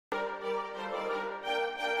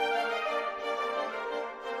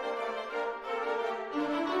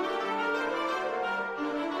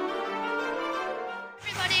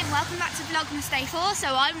welcome back to Vlogmass Day 4. So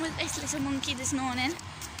I'm with this little monkey this morning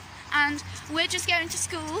and we're just going to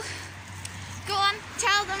school. Go on,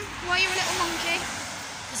 tell them why you're a little monkey.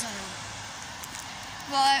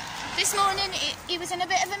 Right, this morning he was in a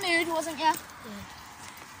bit of a mood, wasn't you? Yeah.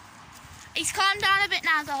 He's calmed down a bit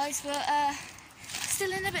now, guys, but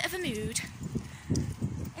still in a bit of a mood.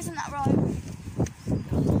 Isn't that right?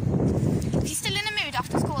 If you're still in a mood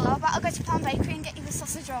after school, how about I go to Pound Bakery and get you a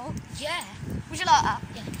sausage roll? Yeah. Would you like that?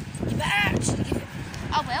 Yeah. You better actually give it.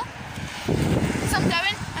 I will. So I'm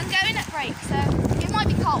going at break, so it might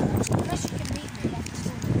be cold. Unless you can meet me after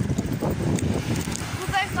school.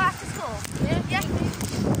 We'll both go after school? Yeah. Yeah?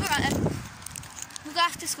 Alright then. We'll go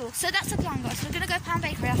after school. So that's the plan, guys. We're going to go Pound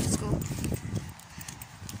Bakery after school.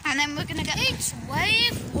 And then we're going to get... It's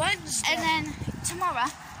Wave Wednesday. And then tomorrow,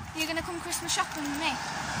 you're going to come Christmas shopping with me.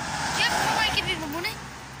 Yeah, but I might give you my money.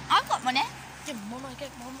 I've got money. Yeah, Mum, I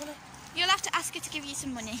get my money. You'll have to ask her to give you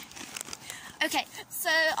some money. Okay, so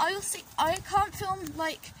I can't film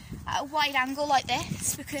like at a wide angle like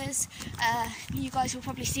this because you guys will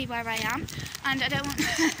probably see where I am, and I don't want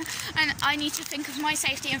and I need to think of my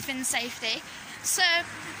safety and Finn's safety. So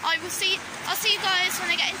I'll see you guys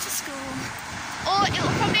when I get into school, or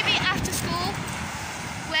it'll probably be after school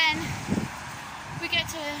when we go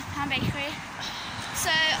to Pound Bakery.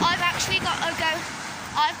 So I've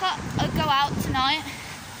got a go out tonight.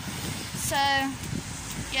 So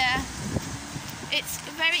yeah, it's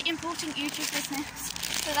a very important YouTube business,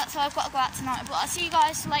 so that's why I've got to go out tonight, but I'll see you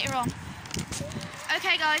guys later on.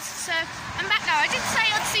 Okay guys, so I'm back now. I did say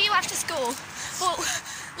I'd see you after school, but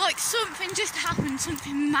like something just happened,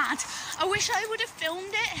 something mad. I wish I would have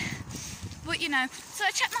filmed it, but you know. So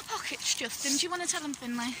I checked my pockets, Justin. Do you want to tell them,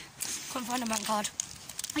 Finlay? Couldn't find a bank card.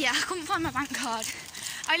 Yeah, I couldn't find my bank card.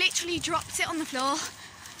 I literally dropped it on the floor.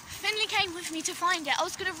 Finley came with me to find it. I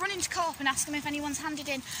was going to run into Co-op and ask him if anyone's handed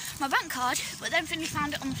in my bank card, but then Finley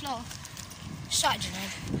found it on the floor. Saturday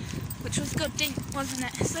night. Which was good deed, wasn't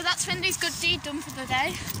it? So that's Finley's good deed done for the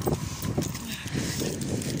day.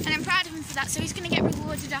 And I'm proud of him for that, so he's going to get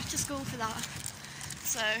rewarded after school for that.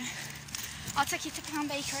 So, I'll take you to Pound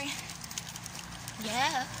Bakery.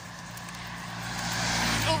 Yeah.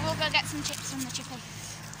 Or we'll go get some chips from the chippy.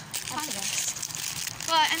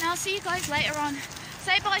 Right, and I'll see you guys later on.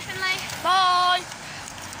 Say bye, Finlay. Bye.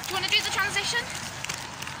 Do you want to do the transition?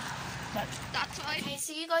 No. That's right. Okay,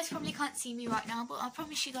 so you guys probably can't see me right now, but I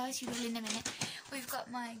promise you guys you will in a minute. We've got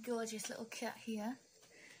my gorgeous little cat here.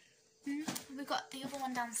 We've got the other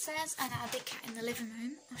one downstairs and our big cat in the living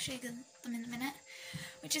room. I'll show you them in a minute.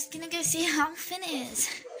 We're just going to go see how Finn is.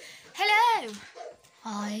 Hello.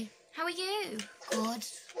 Hi. How are you? Good.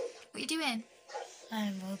 What are you doing?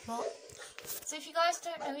 I'm a robot. So if you guys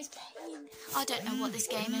don't know, he's playing... I don't know what this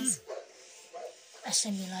game is. A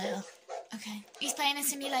simulator. Okay. He's playing a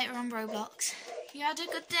simulator on Roblox. You had a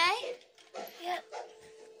good day? Yeah.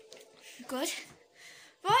 Good.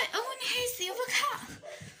 Right, oh, and here's the other cat.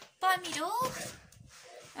 By me door.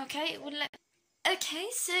 Okay, well, okay,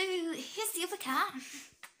 so here's the other cat.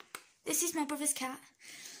 This is my brother's cat.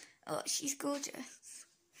 Oh, she's gorgeous.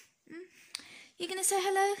 You gonna say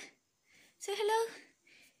hello? Say hello.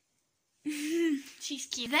 She's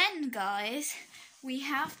cute. Then, guys, we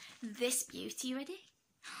have this beauty. Ready?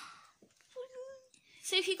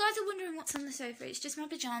 So if you guys are wondering what's on the sofa, it's just my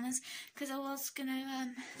pyjamas, because I was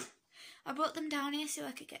gonna I brought them down here so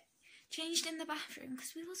I could get changed in the bathroom,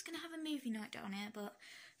 because we was gonna have a movie night down here, but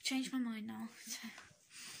I've changed my mind now. So.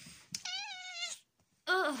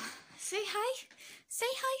 Oh, say hi. Say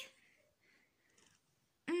hi.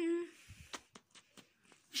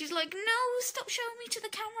 She's like, no, stop showing me to the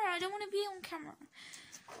camera. I don't want to be on camera.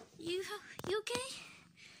 You okay?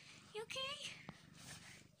 You okay?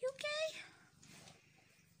 You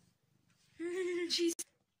okay? She's...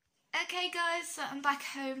 Okay, guys, so I'm back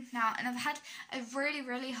home now, and I've had a really,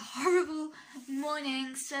 really horrible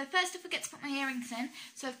morning. So first I forget to put my earrings in,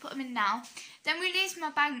 so I've put them in now. Then we lose my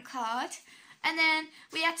bank card, and then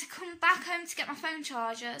we had to come back home to get my phone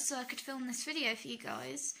charger so I could film this video for you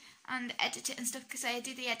guys and edit it and stuff, because I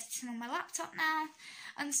do the editing on my laptop now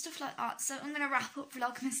and stuff like that. So I'm going to wrap up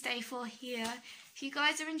Vlogmass Day 4 here. If you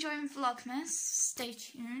guys are enjoying Vlogmass, stay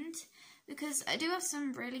tuned, because I do have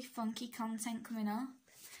some really funky content coming up.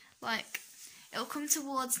 Like, it'll come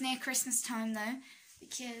towards near Christmas time though,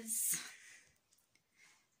 because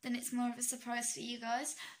then it's more of a surprise for you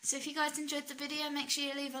guys. So if you guys enjoyed the video, make sure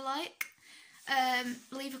you leave a like.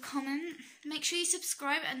 Leave a comment, make sure you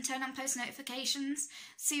subscribe and turn on post notifications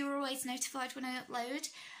so you're always notified when I upload.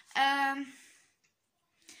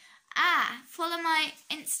 Follow my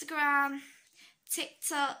Instagram,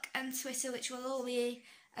 TikTok and Twitter, which will all be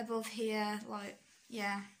above here, like,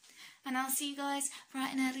 yeah. and I'll see you guys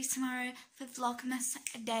bright and early tomorrow for Vlogmass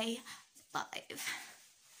Day 5.